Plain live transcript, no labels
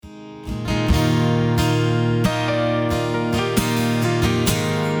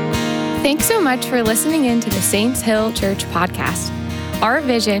Thanks so much for listening in to the Saints Hill Church podcast. Our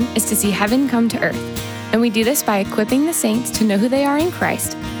vision is to see heaven come to earth, and we do this by equipping the saints to know who they are in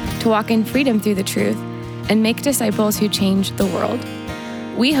Christ, to walk in freedom through the truth, and make disciples who change the world.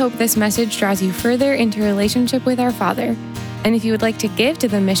 We hope this message draws you further into relationship with our Father, and if you would like to give to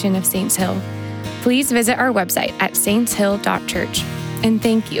the mission of Saints Hill, please visit our website at saintshill.church. And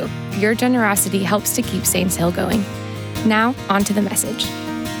thank you. Your generosity helps to keep Saints Hill going. Now, on to the message.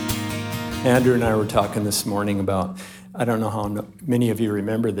 Andrew and I were talking this morning about, I don't know how many of you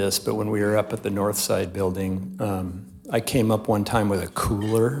remember this, but when we were up at the Northside building, I came up one time with a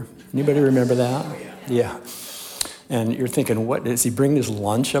cooler. Anybody remember that? Yeah. And you're thinking, what, does he bring his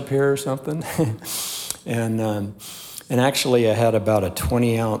lunch up here or something? And actually I had about a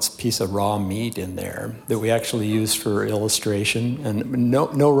 20-ounce piece of raw meat in there that we actually used for illustration. And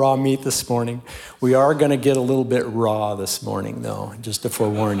no raw meat this morning. We are going to get a little bit raw this morning, though, just to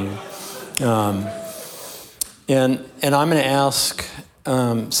forewarn you. And I'm going to ask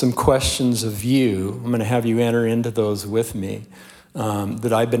some questions of you. I'm going to have you enter into those with me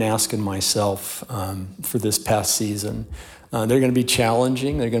that I've been asking myself for this past season. They're going to be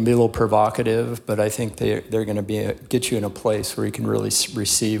challenging. They're going to be a little provocative, but I think they're going to get you in a place where you can really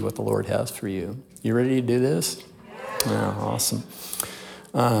receive what the Lord has for you. You ready to do this? Yeah, awesome.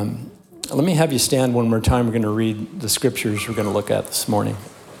 Let me have you stand one more time. We're going to read the scriptures we're going to look at this morning.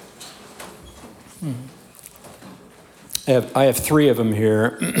 I have three of them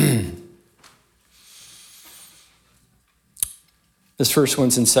here. This first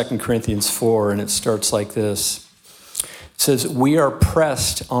one's in 2 Corinthians 4, and it starts like this. It says, "We are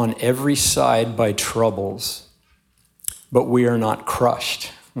pressed on every side by troubles, but we are not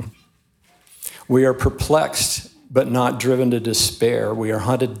crushed. We are perplexed, but not driven to despair. We are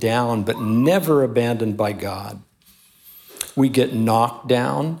hunted down, but never abandoned by God. We get knocked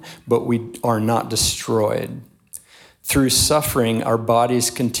down, but we are not destroyed. Through suffering, our bodies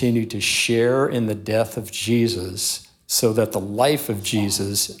continue to share in the death of Jesus, so that the life of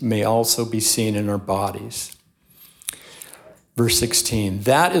Jesus may also be seen in our bodies." Verse 16,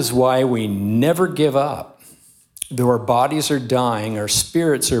 "That is why we never give up. Though our bodies are dying, our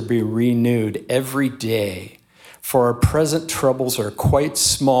spirits are being renewed every day. For our present troubles are quite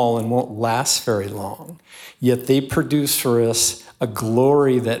small and won't last very long. Yet they produce for us a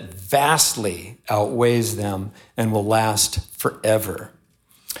glory that vastly outweighs them and will last forever.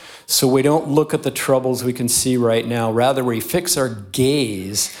 So we don't look at the troubles we can see right now. Rather, we fix our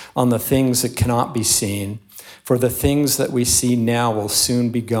gaze on the things that cannot be seen. For the things that we see now will soon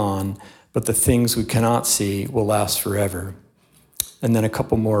be gone, but the things we cannot see will last forever." And then a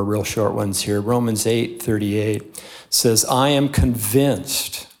couple more real short ones here. Romans 8:38 says, "I am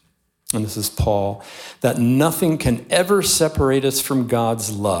convinced," and this is Paul, "that nothing can ever separate us from God's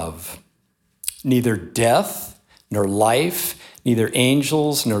love. Neither death nor life, neither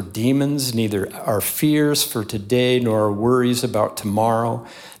angels nor demons, neither our fears for today nor our worries about tomorrow,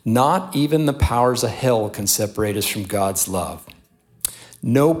 not even the powers of hell can separate us from God's love.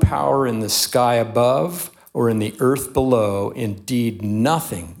 No power in the sky above or in the earth below, indeed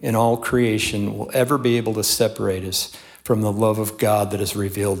nothing in all creation will ever be able to separate us from the love of God that is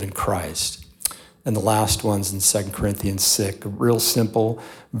revealed in Christ." And the last one's in 2 Corinthians 6, a real simple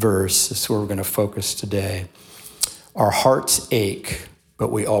verse. This is where we're going to focus today. "Our hearts ache,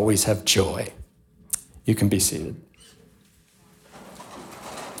 but we always have joy." You can be seated.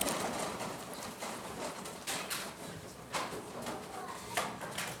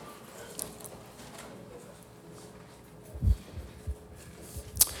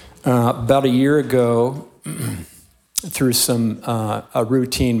 About a year ago, through a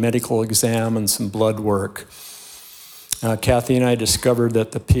routine medical exam and some blood work, Kathy and I discovered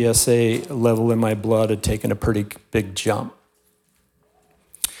that the PSA level in my blood had taken a pretty big jump.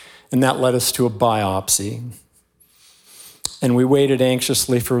 And that led us to a biopsy. And we waited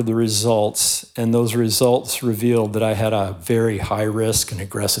anxiously for the results, and those results revealed that I had a very high risk and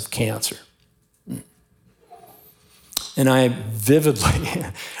aggressive cancer. And I vividly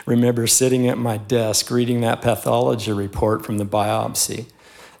remember sitting at my desk reading that pathology report from the biopsy,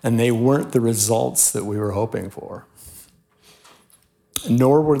 and they weren't the results that we were hoping for.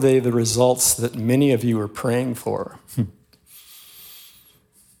 Nor were they the results that many of you were praying for.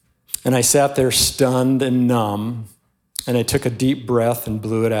 And I sat there stunned and numb, and I took a deep breath and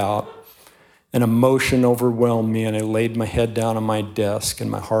blew it out. And emotion overwhelmed me, and I laid my head down on my desk, and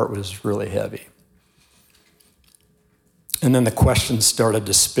my heart was really heavy. And then the questions started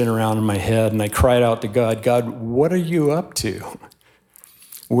to spin around in my head, and I cried out to God, "God, what are you up to?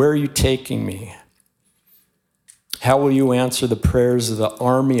 Where are you taking me?" How will you answer the prayers of the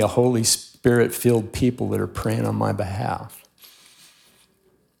army of Holy Spirit-filled people that are praying on my behalf?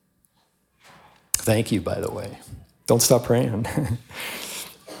 Thank you, by the way. Don't stop praying.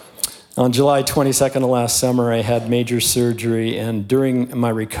 On July 22nd of last summer, I had major surgery, and during my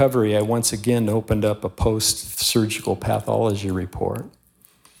recovery, I once again opened up a post-surgical pathology report.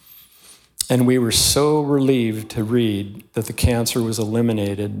 And we were so relieved to read that the cancer was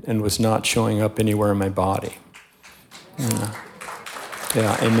eliminated and was not showing up anywhere in my body.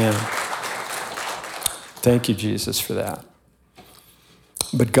 Yeah, amen. Thank you, Jesus, for that.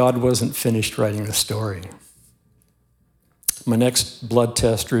 But God wasn't finished writing the story. My next blood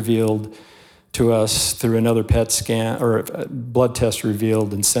test revealed to us through another PET scan, or a blood test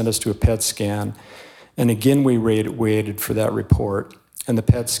revealed and sent us to a PET scan. And again, we waited for that report. And the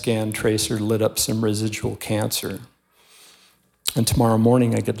PET scan tracer lit up some residual cancer. And tomorrow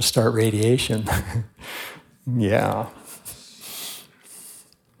morning, I get to start radiation. Yeah.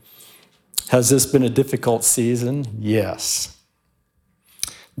 Has this been a difficult season? Yes.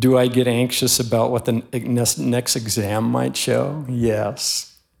 Do I get anxious about what the next exam might show?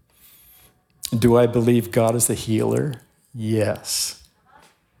 Yes. Do I believe God is the healer? Yes.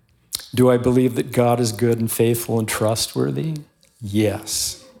 Do I believe that God is good and faithful and trustworthy?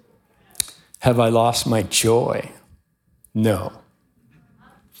 Yes. Have I lost my joy? No.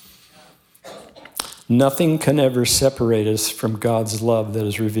 Nothing can ever separate us from God's love that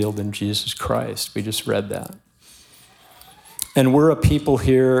is revealed in Jesus Christ. We just read that. And we're a people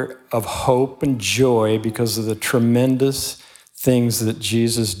here of hope and joy because of the tremendous things that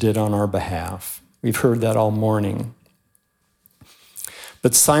Jesus did on our behalf. We've heard that all morning.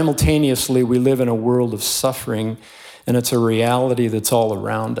 But simultaneously, we live in a world of suffering, and it's a reality that's all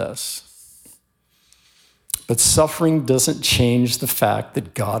around us. But suffering doesn't change the fact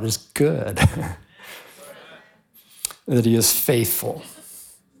that God is good, that he is faithful.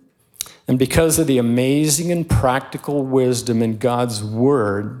 And because of the amazing and practical wisdom in God's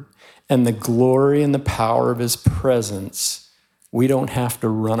word and the glory and the power of his presence, we don't have to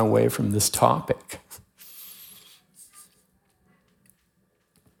run away from this topic.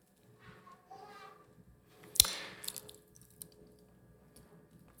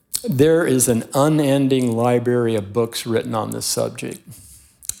 There is an unending library of books written on this subject,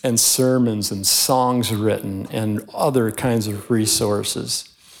 and sermons and songs written, and other kinds of resources.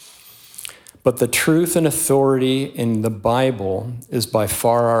 But the truth and authority in the Bible is by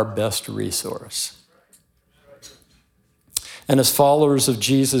far our best resource. And as followers of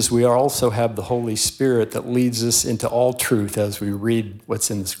Jesus, we also have the Holy Spirit that leads us into all truth as we read what's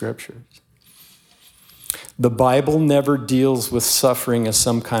in the Scriptures. The Bible never deals with suffering as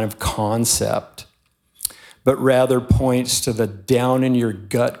some kind of concept, but rather points to the down in your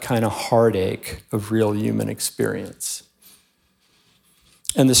gut kind of heartache of real human experience.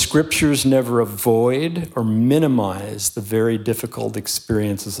 And the Scriptures never avoid or minimize the very difficult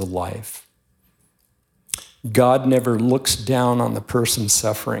experiences of life. God never looks down on the person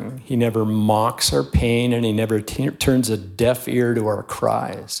suffering. He never mocks our pain, and he never turns a deaf ear to our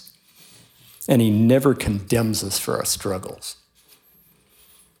cries. And he never condemns us for our struggles.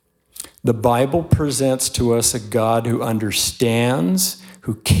 The Bible presents to us a God who understands,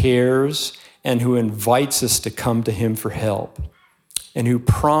 who cares, and who invites us to come to him for help, and who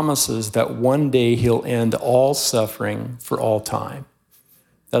promises that one day he'll end all suffering for all time.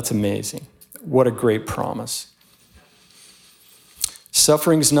 That's amazing. What a great promise.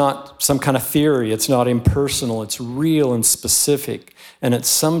 Suffering's not some kind of theory. It's not impersonal. It's real and specific. And at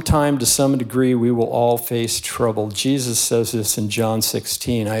some time, to some degree, we will all face trouble. Jesus says this in John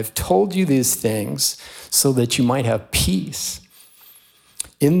 16. I have told you these things so that you might have peace.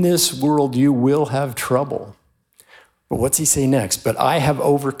 In this world, you will have trouble. But what's he say next? But I have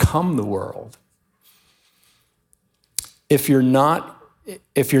overcome the world. If you're not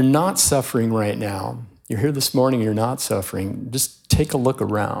suffering right now, you're here this morning, you're not suffering, just take a look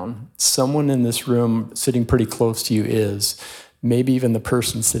around. Someone in this room sitting pretty close to you is. Maybe even the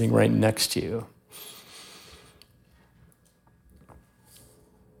person sitting right next to you.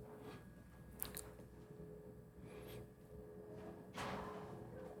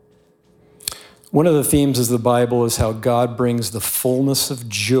 One of the themes of the Bible is how God brings the fullness of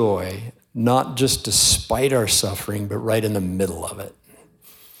joy, not just despite our suffering, but right in the middle of it.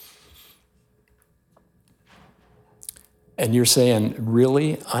 And you're saying,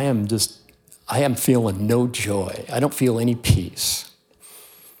 really? I am feeling no joy. I don't feel any peace.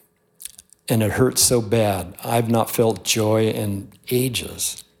 And it hurts so bad. I've not felt joy in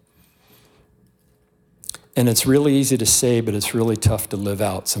ages. And it's really easy to say, but it's really tough to live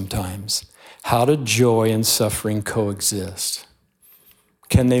out sometimes. How do joy and suffering coexist?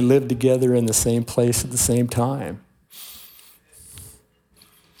 Can they live together in the same place at the same time?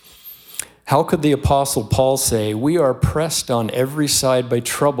 How could the Apostle Paul say, we are pressed on every side by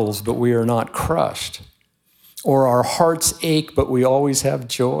troubles, but we are not crushed? Or our hearts ache, but we always have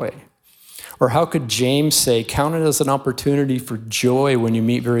joy? Or how could James say, count it as an opportunity for joy when you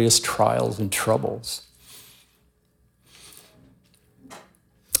meet various trials and troubles?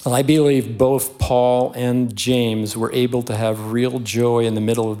 Well, I believe both Paul and James were able to have real joy in the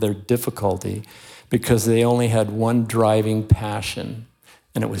middle of their difficulty because they only had one driving passion,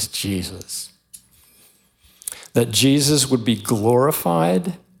 and it was Jesus. That Jesus would be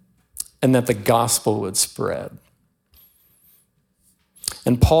glorified and that the gospel would spread.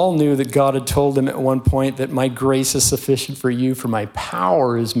 And Paul knew that God had told him at one point that my grace is sufficient for you, for my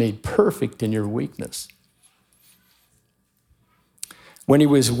power is made perfect in your weakness. When he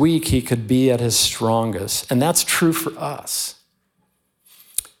was weak, he could be at his strongest. And that's true for us.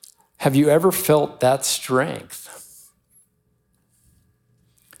 Have you ever felt that strength?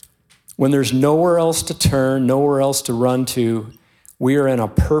 When there's nowhere else to turn, nowhere else to run to, we are in a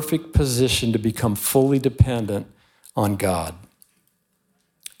perfect position to become fully dependent on God.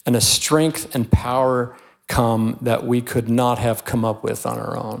 And a strength and power come that we could not have come up with on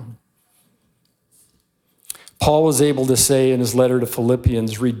our own. Paul was able to say in his letter to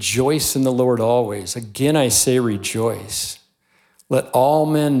Philippians, rejoice in the Lord always. Again, I say rejoice. Let all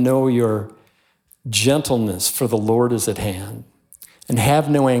men know your gentleness, for the Lord is at hand. And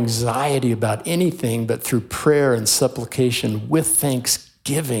have no anxiety about anything, but through prayer and supplication with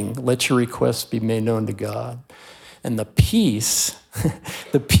thanksgiving, let your requests be made known to God. And the peace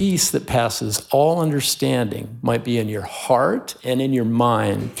that passes all understanding might be in your heart and in your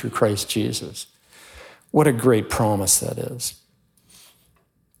mind through Christ Jesus. What a great promise that is.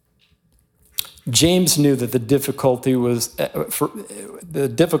 James knew that the difficulty was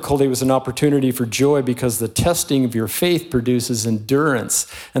an opportunity for joy because the testing of your faith produces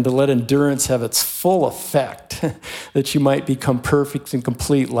endurance, and to let endurance have its full effect, that you might become perfect and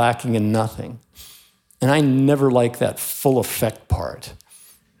complete, lacking in nothing. And I never like that full effect part.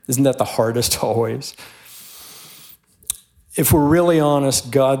 Isn't that the hardest always? If we're really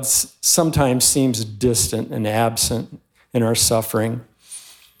honest, God sometimes seems distant and absent in our suffering.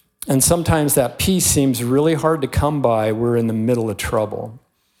 And sometimes that peace seems really hard to come by. We're in the middle of trouble.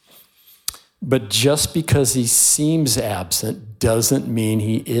 But just because he seems absent doesn't mean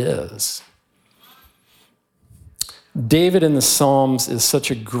he is. David in the Psalms is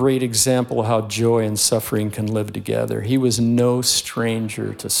such a great example of how joy and suffering can live together. He was no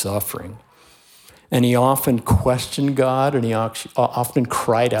stranger to suffering. And he often questioned God, and he often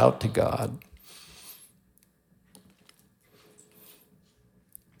cried out to God.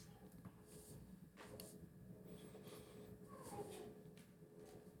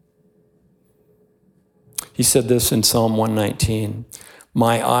 He said this in Psalm 119,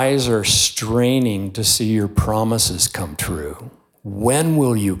 my eyes are straining to see your promises come true. When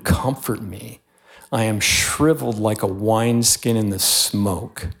will you comfort me? I am shriveled like a wineskin in the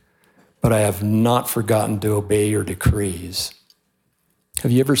smoke, but I have not forgotten to obey your decrees.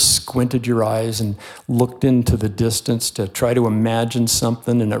 Have you ever squinted your eyes and looked into the distance to try to imagine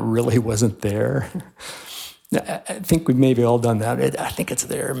something and it really wasn't there? I think we've maybe all done that. I think it's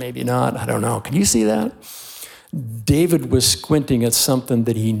there, maybe not. I don't know. Can you see that? David was squinting at something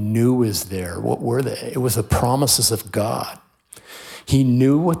that he knew was there. What were they? It was the promises of God. He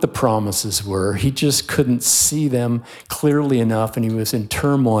knew what the promises were. He just couldn't see them clearly enough, and he was in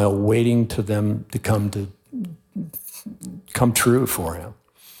turmoil waiting for them to come true for him.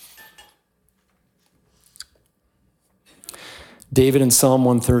 David in Psalm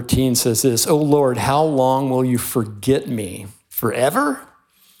 113 says this, O Lord, how long will you forget me? Forever?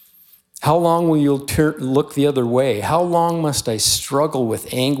 How long will you look the other way? How long must I struggle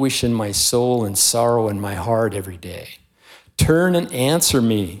with anguish in my soul and sorrow in my heart every day? Turn and answer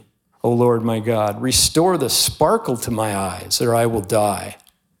me, O Lord my God. Restore the sparkle to my eyes, or I will die.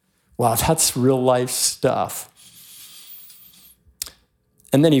 Wow, that's real life stuff.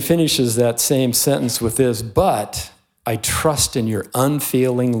 And then he finishes that same sentence with this, but I trust in your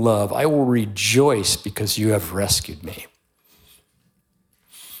unfailing love. I will rejoice because you have rescued me.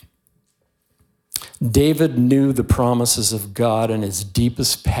 David knew the promises of God, and his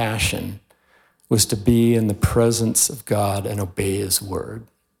deepest passion was to be in the presence of God and obey his word.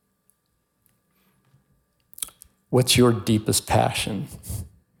 What's your deepest passion?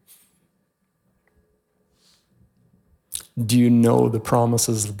 Do you know the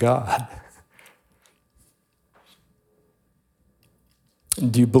promises of God?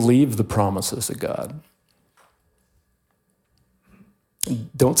 Do you believe the promises of God?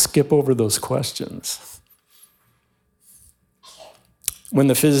 Don't skip over those questions. When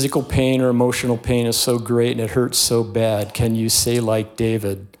the physical pain or emotional pain is so great and it hurts so bad, can you say like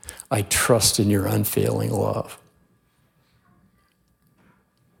David, I trust in your unfailing love?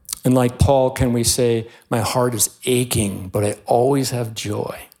 And like Paul, can we say, my heart is aching, but I always have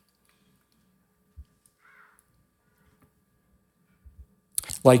joy?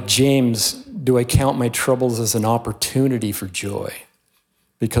 Like James, do I count my troubles as an opportunity for joy?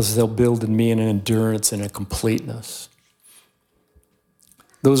 Because they'll build in me an endurance and a completeness.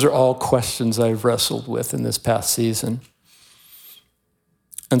 Those are all questions I've wrestled with in this past season.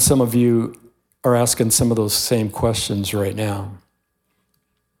 And some of you are asking some of those same questions right now.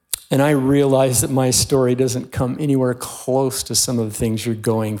 And I realize that my story doesn't come anywhere close to some of the things you're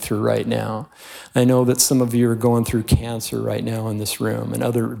going through right now. I know that some of you are going through cancer right now in this room and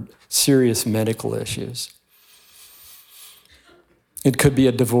other serious medical issues. It could be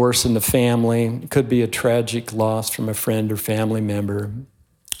a divorce in the family. It could be a tragic loss from a friend or family member,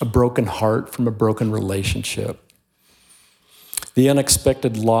 a broken heart from a broken relationship, the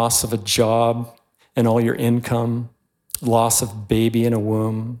unexpected loss of a job and all your income, loss of baby in a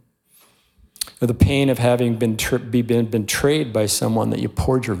womb, or the pain of having been betrayed by someone that you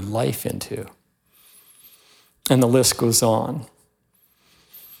poured your life into. And the list goes on.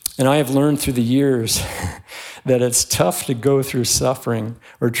 And I have learned through the years that it's tough to go through suffering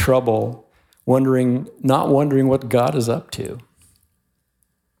or trouble, not wondering what God is up to.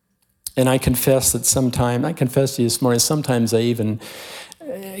 And I confess to you this morning, sometimes I even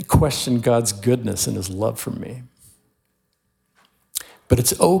question God's goodness and his love for me. But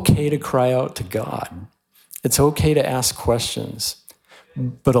it's okay to cry out to God. It's okay to ask questions.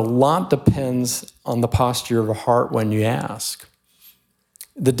 But a lot depends on the posture of a heart when you ask.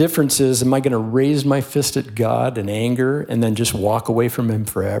 The difference is, am I going to raise my fist at God in anger and then just walk away from him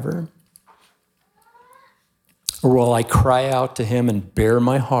forever? Or will I cry out to him and bare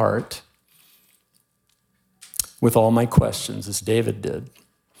my heart with all my questions, as David did?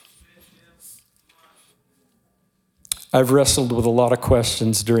 I've wrestled with a lot of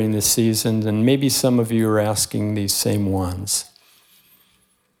questions during this season, and maybe some of you are asking these same ones.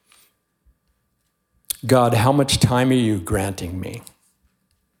 God, how much time are you granting me?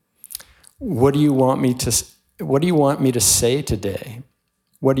 What do you want me to say today?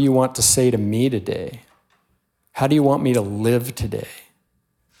 What do you want to say to me today? How do you want me to live today?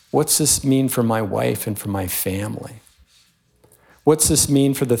 What's this mean for my wife and for my family? What's this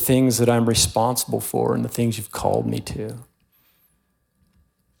mean for the things that I'm responsible for and the things you've called me to?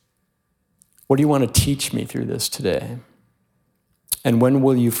 What do you want to teach me through this today? And when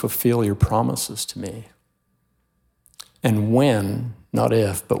will you fulfill your promises to me? And when, not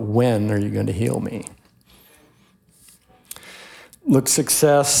if, but when are you going to heal me? Look,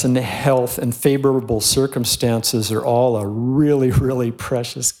 success and health and favorable circumstances are all a really, really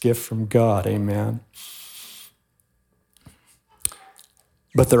precious gift from God, amen?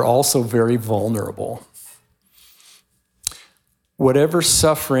 But they're also very vulnerable. Whatever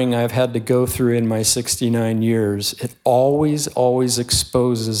suffering I've had to go through in my 69 years, it always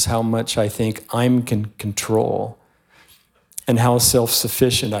exposes how much I think I'm in control and how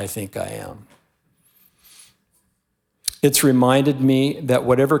self-sufficient I think I am. It's reminded me that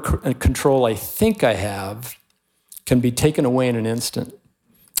whatever control I think I have can be taken away in an instant.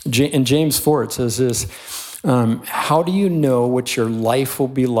 In James 4, it says this, how do you know what your life will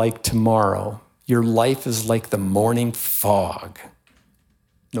be like tomorrow? Your life is like the morning fog.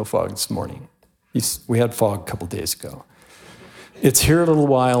 No fog this morning. We had fog a couple days ago. It's here a little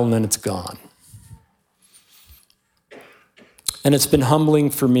while and then it's gone. And it's been humbling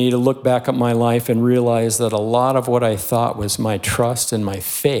for me to look back at my life and realize that a lot of what I thought was my trust and my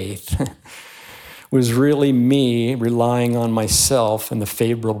faith was really me relying on myself and the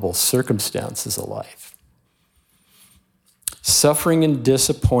favorable circumstances of life. Suffering and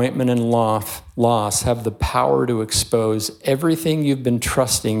disappointment and loss have the power to expose everything you've been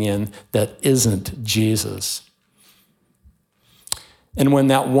trusting in that isn't Jesus. And when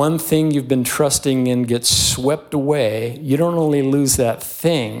that one thing you've been trusting in gets swept away, you don't only lose that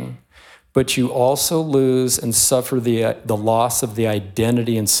thing, but you also lose and suffer the loss of the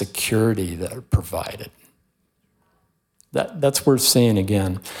identity and security that are provided. That's worth saying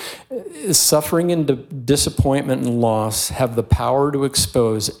again. Suffering and disappointment and loss have the power to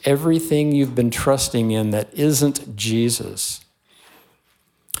expose everything you've been trusting in that isn't Jesus.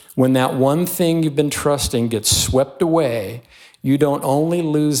 When that one thing you've been trusting gets swept away, you don't only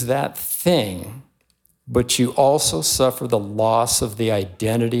lose that thing, but you also suffer the loss of the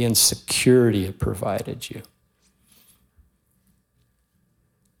identity and security it provided you.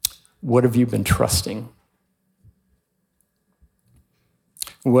 What have you been trusting?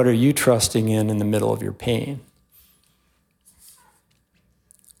 What are you trusting in the middle of your pain?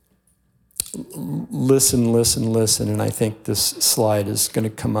 Listen, and I think this slide is going to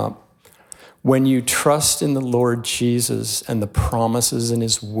come up. When you trust in the Lord Jesus and the promises in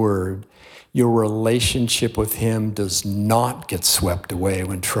his word, your relationship with him does not get swept away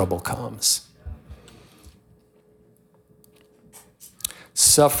when trouble comes.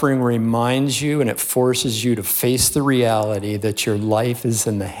 Suffering reminds you and it forces you to face the reality that your life is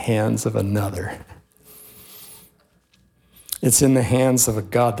in the hands of another. It's in the hands of a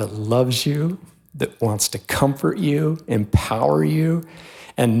God that loves you, that wants to comfort you, empower you,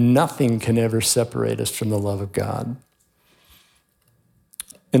 and nothing can ever separate us from the love of God.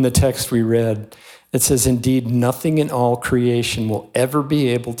 In the text we read, it says, "Indeed, nothing in all creation will ever be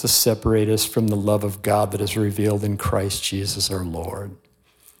able to separate us from the love of God that is revealed in Christ Jesus our Lord."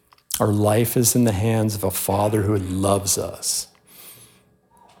 Our life is in the hands of a Father who loves us.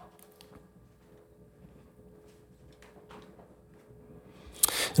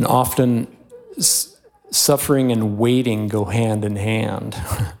 And often, suffering and waiting go hand in hand.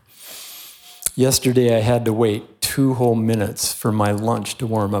 Yesterday, I had to wait 2 whole minutes for my lunch to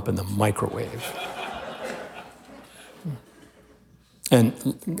warm up in the microwave. And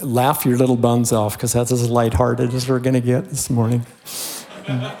laugh your little buns off, because that's as lighthearted as we're going to get this morning.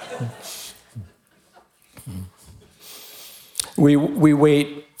 We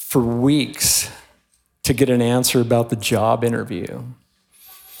wait for weeks to get an answer about the job interview.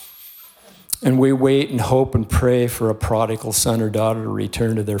 And we wait and hope and pray for a prodigal son or daughter to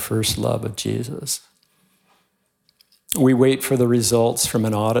return to their first love of Jesus. We wait for the results from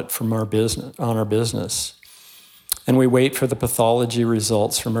an audit from our business. And we wait for the pathology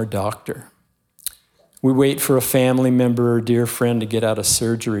results from our doctor. We wait for a family member or dear friend to get out of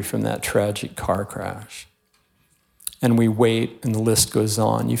surgery from that tragic car crash. And we wait, and the list goes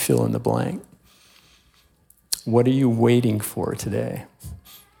on. You fill in the blank. What are you waiting for today?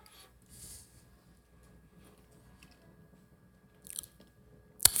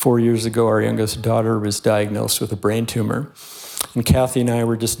 Four years ago, our youngest daughter was diagnosed with a brain tumor, and Kathy and I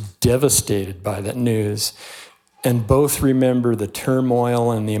were just devastated by that news, and both remember the turmoil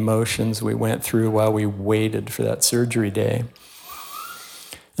and the emotions we went through while we waited for that surgery day.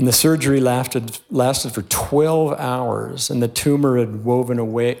 And the surgery lasted for 12 hours, and the tumor had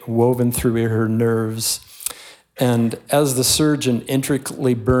woven through her nerves. And as the surgeon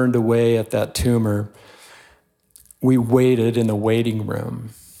intricately burned away at that tumor, we waited in the waiting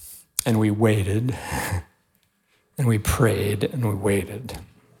room. And we waited, and we prayed, and we waited.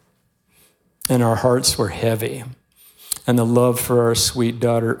 And our hearts were heavy, and the love for our sweet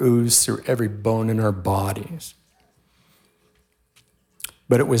daughter oozed through every bone in our bodies.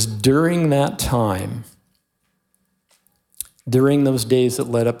 But it was during that time, during those days that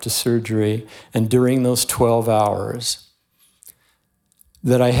led up to surgery, and during those 12 hours,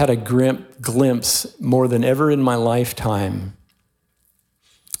 that I had a glimpse more than ever in my lifetime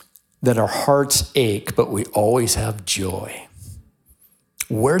that our hearts ache, but we always have joy.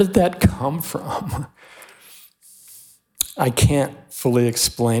 Where did that come from? I can't fully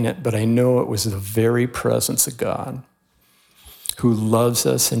explain it, but I know it was the very presence of God who loves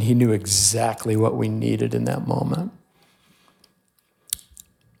us, and he knew exactly what we needed in that moment.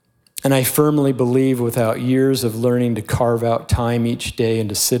 And I firmly believe without years of learning to carve out time each day and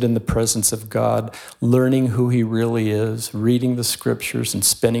to sit in the presence of God, learning who he really is, reading the scriptures and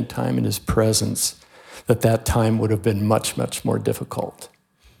spending time in his presence, that time would have been much, much more difficult.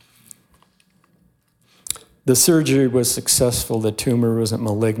 The surgery was successful, the tumor wasn't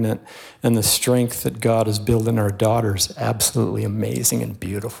malignant, and the strength that God has built in our daughter is absolutely amazing and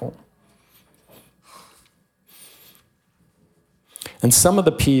beautiful. And some of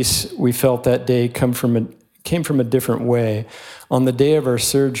the peace we felt that day came from a different way. On the day of our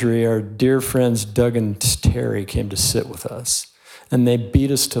surgery, our dear friends Doug and Terry came to sit with us, and they beat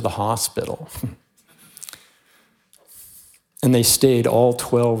us to the hospital. And they stayed all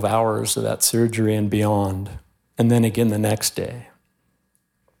 12 hours of that surgery and beyond, and then again the next day.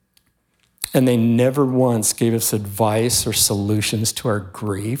 And they never once gave us advice or solutions to our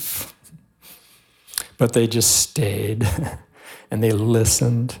grief, but they just stayed. And they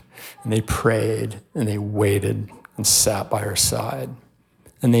listened, and they prayed, and they waited and sat by our side.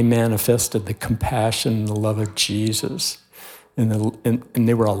 And they manifested the compassion and the love of Jesus. And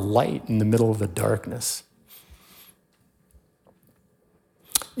they were a light in the middle of the darkness.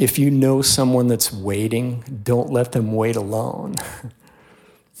 If you know someone that's waiting, don't let them wait alone.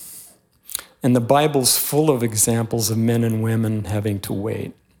 And the Bible's full of examples of men and women having to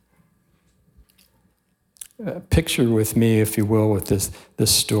wait. Picture with me, if you will, with this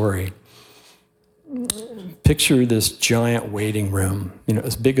story. Picture this giant waiting room,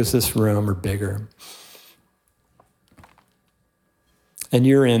 as big as this room or bigger. And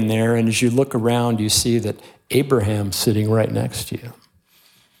you're in there, and as you look around, you see that Abraham's sitting right next to you.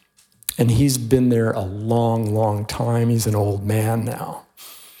 And he's been there a long, long time. He's an old man now.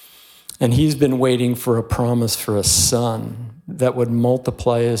 And he's been waiting for a promise for a son that would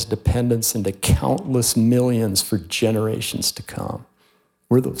multiply his dependence into countless millions for generations to come.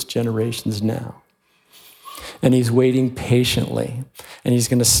 We're those generations now. And he's waiting patiently, and he's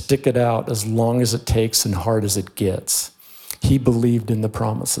going to stick it out as long as it takes and hard as it gets. He believed in the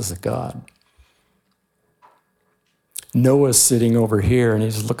promises of God. Noah's sitting over here, and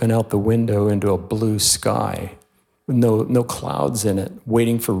he's looking out the window into a blue sky with no clouds in it,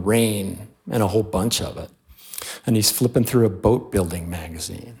 waiting for rain and a whole bunch of it. And he's flipping through a boat building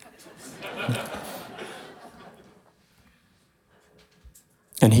magazine.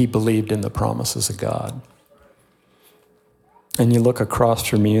 And he believed in the promises of God. And you look across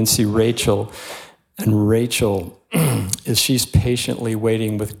from me and see Rachel, and Rachel, she's patiently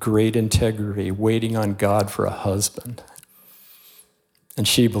waiting with great integrity, waiting on God for a husband. And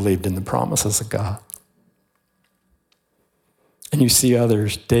she believed in the promises of God. And you see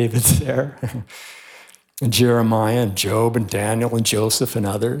others, David's there, and Jeremiah and Job and Daniel and Joseph and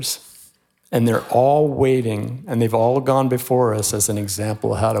others. And they're all waiting, and they've all gone before us as an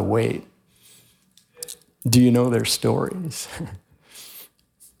example of how to wait. Do you know their stories?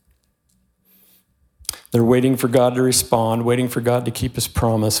 They're waiting for God to respond, waiting for God to keep his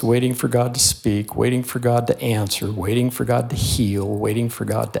promise, waiting for God to speak, waiting for God to answer, waiting for God to heal, waiting for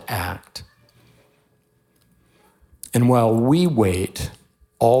God to act. And while we wait,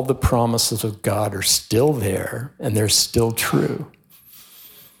 all the promises of God are still there, and they're still true.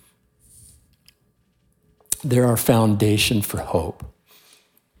 They're our foundation for hope.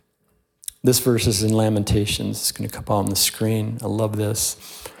 This verse is in Lamentations. It's going to come on the screen. I love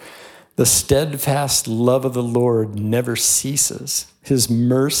this. The steadfast love of the Lord never ceases. His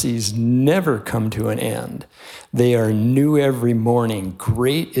mercies never come to an end. They are new every morning.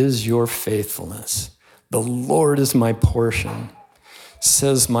 Great is your faithfulness. The Lord is my portion,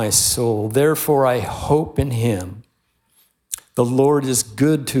 says my soul. Therefore I hope in him. The Lord is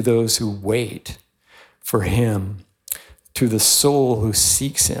good to those who wait for him, to the soul who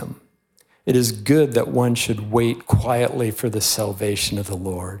seeks him. It is good that one should wait quietly for the salvation of the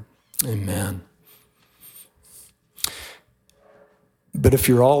Lord. Amen. But if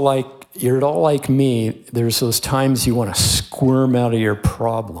you're at all like me, there's those times you want to squirm out of your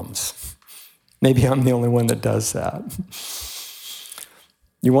problems. Maybe I'm the only one that does that.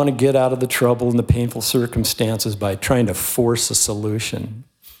 You want to get out of the trouble and the painful circumstances by trying to force a solution.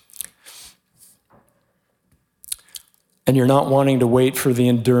 And you're not wanting to wait for the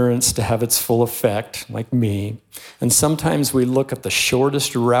endurance to have its full effect, like me. And sometimes we look at the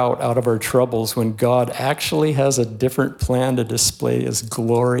shortest route out of our troubles when God actually has a different plan to display his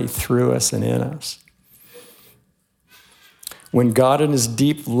glory through us and in us. When God in his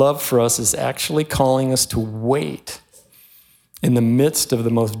deep love for us is actually calling us to wait in the midst of the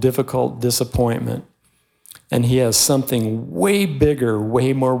most difficult disappointment. And he has something way bigger,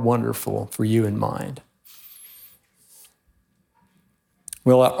 way more wonderful for you in mind.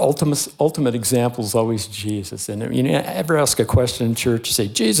 Well, our ultimate example is always Jesus. And you ever ask a question in church, you say,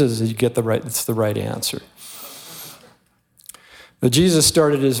 Jesus, you get that's the right answer. But Jesus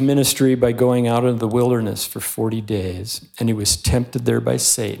started his ministry by going out into the wilderness for 40 days, and he was tempted there by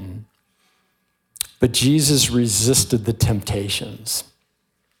Satan. But Jesus resisted the temptations.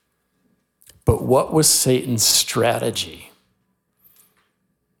 But what was Satan's strategy?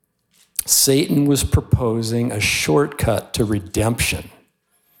 Satan was proposing a shortcut to redemption.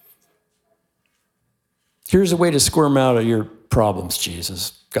 Here's a way to squirm out of your problems,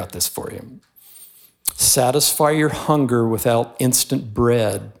 Jesus. Got this for you. Satisfy your hunger without instant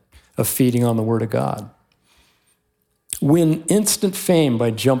bread of feeding on the Word of God. Win instant fame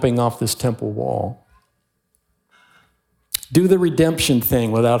by jumping off this temple wall. Do the redemption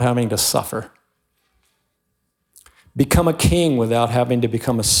thing without having to suffer. Become a king without having to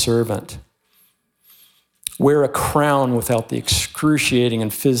become a servant. Wear a crown without the excruciating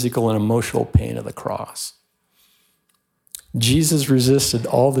and physical and emotional pain of the cross. Jesus resisted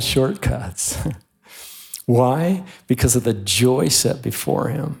all the shortcuts. Why? Because of the joy set before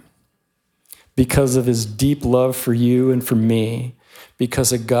him. Because of his deep love for you and for me.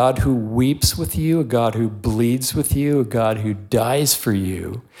 because a God who weeps with you, a God who bleeds with you, a God who dies for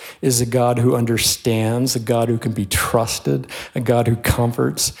you is a God who understands, a God who can be trusted, a God who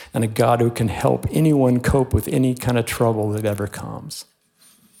comforts, and a God who can help anyone cope with any kind of trouble that ever comes.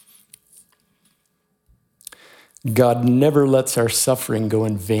 God never lets our suffering go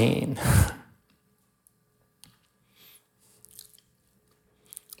in vain.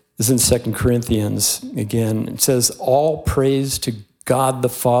 This is in 2 Corinthians, again, it says, all praise to God the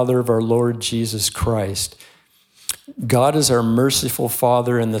Father of our Lord Jesus Christ. God is our merciful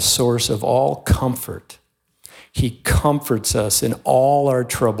Father and the source of all comfort. He comforts us in all our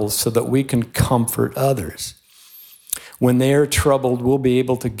troubles so that we can comfort others. When they are troubled, we'll be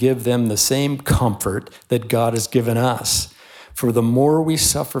able to give them the same comfort that God has given us. For the more we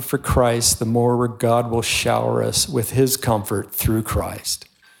suffer for Christ, the more God will shower us with his comfort through Christ.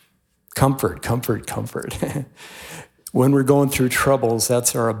 Comfort, comfort, comfort. When we're going through troubles,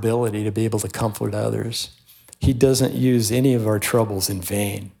 that's our ability to be able to comfort others. He doesn't use any of our troubles in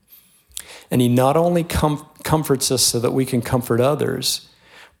vain. And he not only comforts us so that we can comfort others,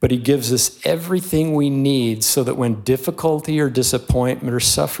 but he gives us everything we need so that when difficulty or disappointment or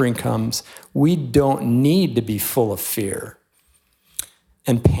suffering comes, we don't need to be full of fear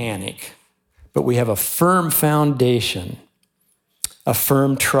and panic, but we have a firm foundation, a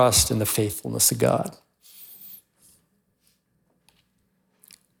firm trust in the faithfulness of God.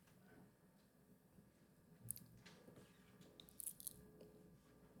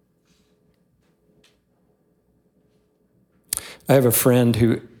 I have a friend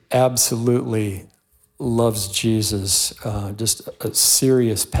who absolutely loves Jesus, just a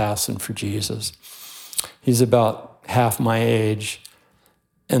serious passion for Jesus. He's about half my age.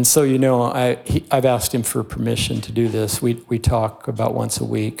 And so, I've asked him for permission to do this. We talk about once a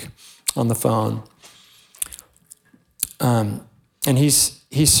week on the phone. And he's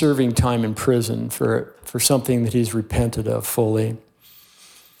serving time in prison for something that he's repented of fully.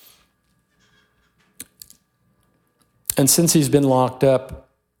 And since he's been locked up,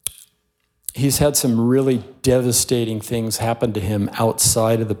 he's had some really devastating things happen to him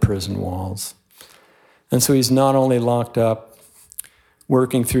outside of the prison walls. And so he's not only locked up,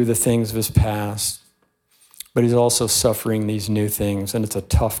 working through the things of his past, but he's also suffering these new things, and it's a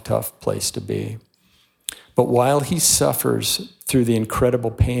tough, tough place to be. But while he suffers through the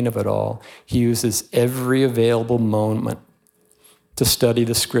incredible pain of it all, he uses every available moment to study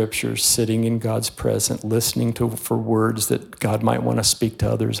the scriptures, sitting in God's presence, listening for words that God might want to speak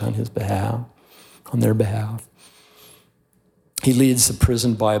to others on his behalf, on their behalf. He leads the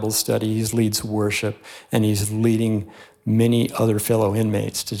prison Bible study, he leads worship, and he's leading many other fellow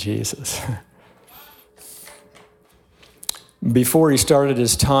inmates to Jesus. Before he started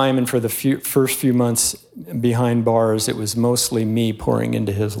his time and for the first few months behind bars, it was mostly me pouring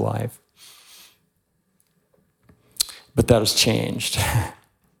into his life. But that has changed.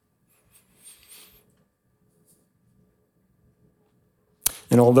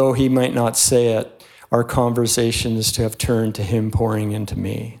 And although he might not say it, our conversations have turned to him pouring into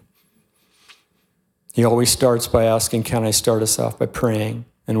me. He always starts by asking, can I start us off by praying?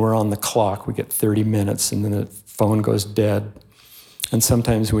 And we're on the clock. We get 30 minutes, and then the phone goes dead. And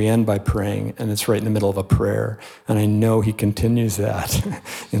sometimes we end by praying, and it's right in the middle of a prayer. And I know he continues that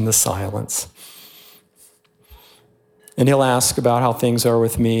in the silence. And he'll ask about how things are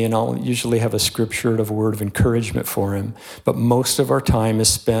with me, and I'll usually have a scripture and a word of encouragement for him. But most of our time is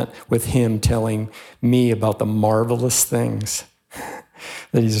spent with him telling me about the marvelous things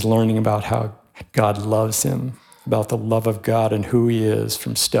that he's learning about how God loves him, about the love of God and who he is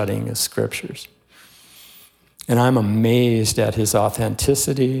from studying his scriptures. And I'm amazed at his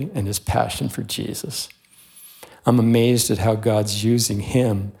authenticity and his passion for Jesus. I'm amazed at how God's using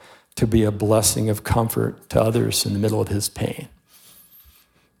him to be a blessing of comfort to others in the middle of his pain.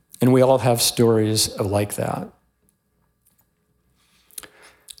 And we all have stories like that.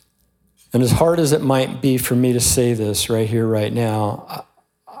 And as hard as it might be for me to say this right here, right now,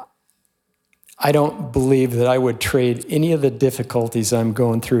 I don't believe that I would trade any of the difficulties I'm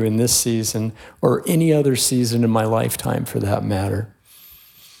going through in this season or any other season in my lifetime for that matter,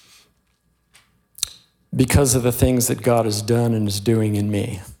 because of the things that God has done and is doing in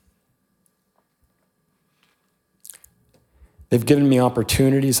me. They've given me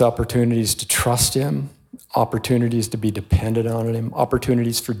opportunities to trust him, opportunities to be dependent on him,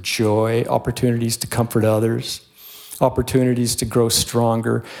 opportunities for joy, opportunities to comfort others, opportunities to grow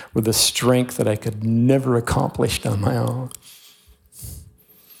stronger with a strength that I could never accomplish on my own.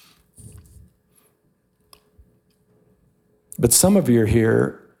 But some of you are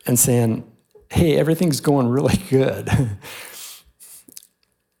here and saying, hey, everything's going really good.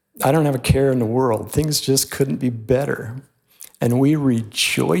 I don't have a care in the world. Things just couldn't be better. And we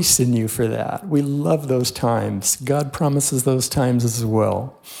rejoice in you for that. We love those times. God promises those times as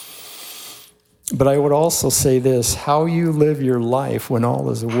well. But I would also say this, how you live your life when all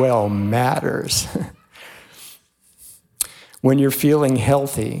is well matters. When you're feeling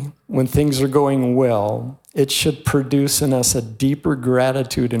healthy, when things are going well, it should produce in us a deeper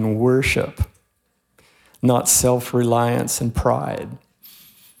gratitude and worship, not self-reliance and pride.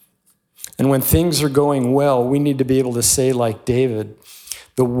 And when things are going well, we need to be able to say like David,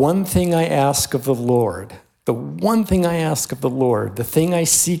 the one thing I ask of the Lord, the thing I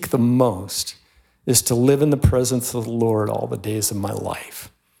seek the most is to live in the presence of the Lord all the days of my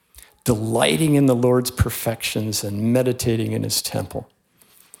life, delighting in the Lord's perfections and meditating in his temple.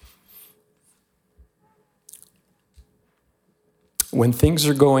 When things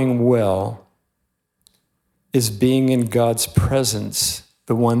are going well, is being in God's presence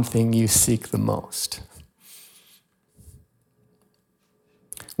the one thing you seek the most?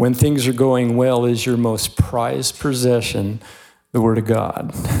 When things are going well, is your most prized possession the Word of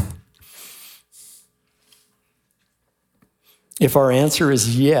God? If our answer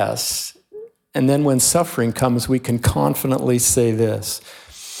is yes, and then when suffering comes, we can confidently say this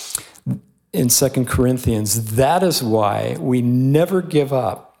in 2 Corinthians, that is why we never give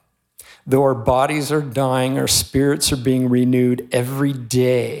up. Though our bodies are dying, our spirits are being renewed every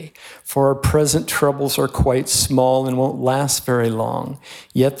day. For our present troubles are quite small and won't last very long.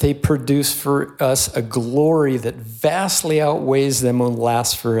 Yet they produce for us a glory that vastly outweighs them and will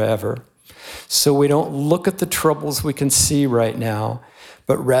last forever. So we don't look at the troubles we can see right now,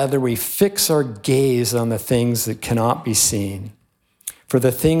 but rather we fix our gaze on the things that cannot be seen. For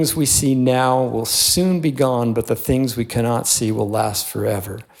the things we see now will soon be gone, but the things we cannot see will last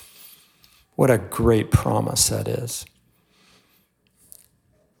forever. What a great promise that is.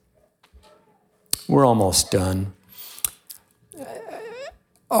 We're almost done.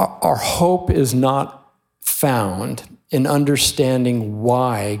 Our hope is not found in understanding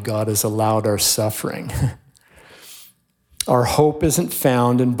why God has allowed our suffering. Our hope isn't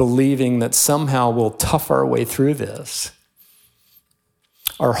found in believing that somehow we'll tough our way through this.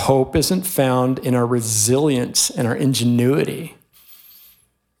 Our hope isn't found in our resilience and our ingenuity.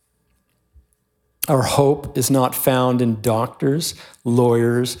 Our hope is not found in doctors,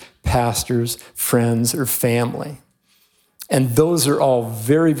 lawyers, pastors, friends, or family. And those are all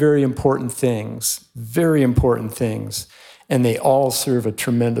very, very important things, and they all serve a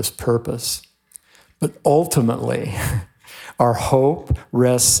tremendous purpose. But ultimately, our hope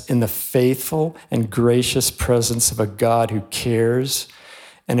rests in the faithful and gracious presence of a God who cares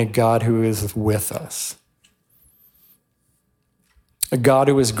and a God who is with us. A God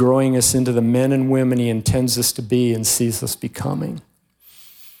who is growing us into the men and women he intends us to be and sees us becoming.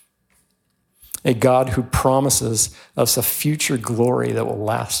 A God who promises us a future glory that will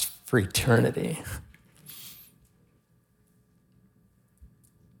last for eternity.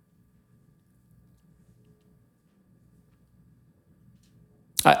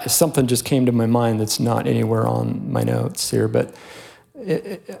 Something just came to my mind that's not anywhere on my notes here, but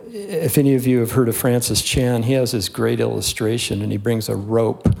if any of you have heard of Francis Chan, he has this great illustration, and he brings a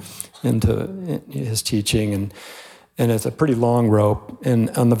rope into his teaching, and it's a pretty long rope, and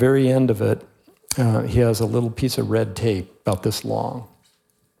on the very end of it, he has a little piece of red tape about this long.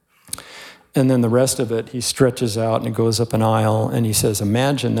 And then the rest of it, he stretches out and it goes up an aisle, and he says,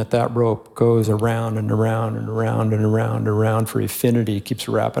 imagine that rope goes around and around and around and around and around for infinity, keeps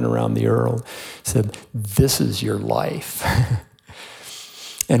wrapping around the earth. He said, this is your life.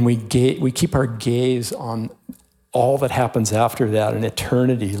 And we keep our gaze on all that happens after that in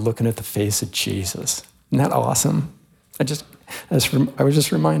eternity, looking at the face of Jesus. Isn't that awesome? I was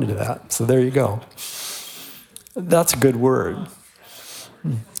just reminded of that. So there you go. That's a good word.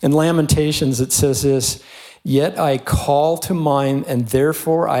 In Lamentations, it says this, yet I call to mind, and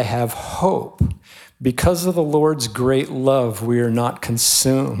therefore I have hope. Because of the Lord's great love, we are not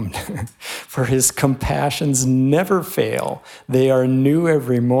consumed, for his compassions never fail. They are new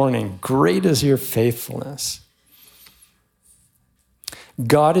every morning. Great is your faithfulness.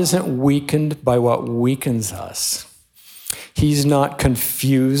 God isn't weakened by what weakens us. He's not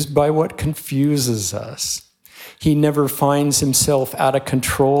confused by what confuses us. He never finds himself out of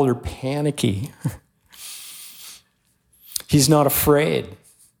control or panicky. He's not afraid.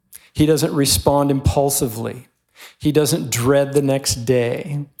 He doesn't respond impulsively. He doesn't dread the next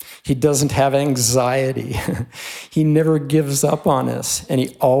day. He doesn't have anxiety. He never gives up on us, and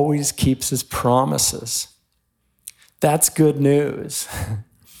he always keeps his promises. That's good news.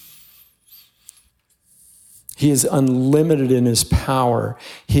 He is unlimited in his power.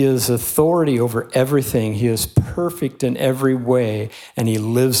 He has authority over everything. He is perfect in every way, and he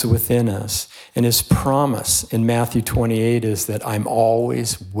lives within us. And his promise in Matthew 28 is that I'm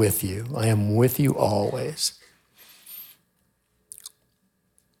always with you. I am with you always.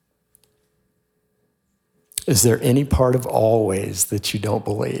 Is there any part of always that you don't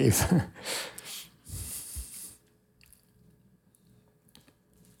believe?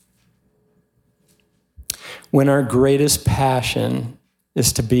 When our greatest passion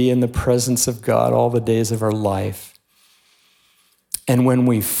is to be in the presence of God all the days of our life, and when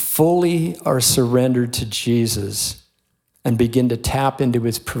we fully are surrendered to Jesus and begin to tap into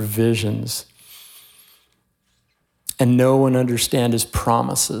his provisions and know and understand his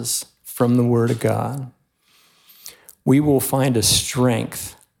promises from the Word of God, we will find a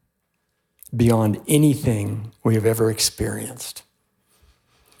strength beyond anything we have ever experienced.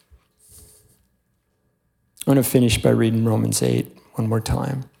 I'm going to finish by reading Romans 8 one more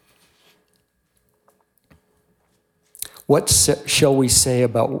time. What shall we say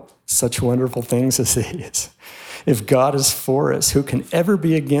about such wonderful things as these? If God is for us, who can ever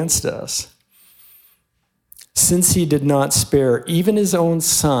be against us? Since he did not spare even his own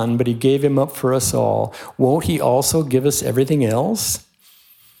son, but he gave him up for us all, won't he also give us everything else?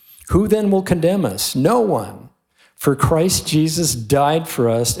 Who then will condemn us? No one. For Christ Jesus died for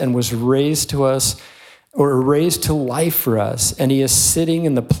us and was raised to life for us, and he is sitting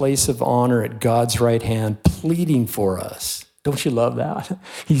in the place of honor at God's right hand, pleading for us. Don't you love that?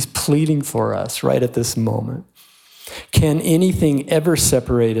 He's pleading for us right at this moment. Can anything ever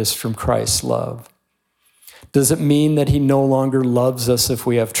separate us from Christ's love? Does it mean that he no longer loves us if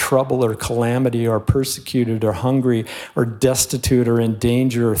we have trouble or calamity or persecuted or hungry or destitute or in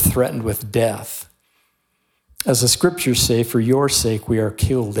danger or threatened with death? As the scriptures say, for your sake we are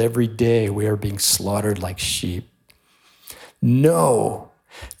killed every day. We are being slaughtered like sheep. No,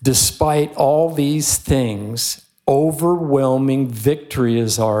 despite all these things, overwhelming victory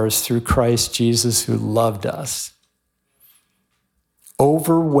is ours through Christ Jesus who loved us.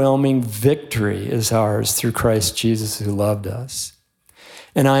 Overwhelming victory is ours through Christ Jesus who loved us.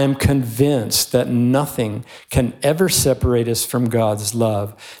 And I am convinced that nothing can ever separate us from God's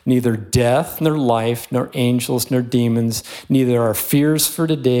love. Neither death, nor life, nor angels, nor demons, neither our fears for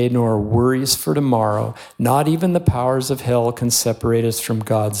today, nor our worries for tomorrow, not even the powers of hell can separate us from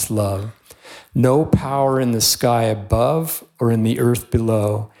God's love. No power in the sky above or in the earth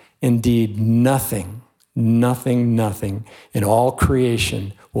below. Indeed, nothing in all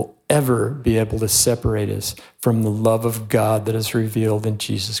creation will ever be able to separate us from the love of God that is revealed in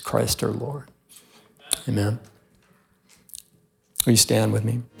Jesus Christ our Lord. Amen. Will you stand with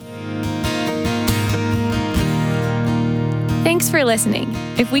me? Thanks for listening.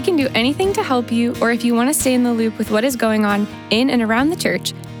 If we can do anything to help you, or if you want to stay in the loop with what is going on in and around the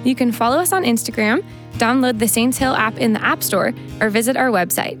church, you can follow us on Instagram, download the Saints Hill app in the App Store, or visit our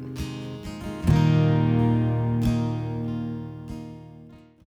website.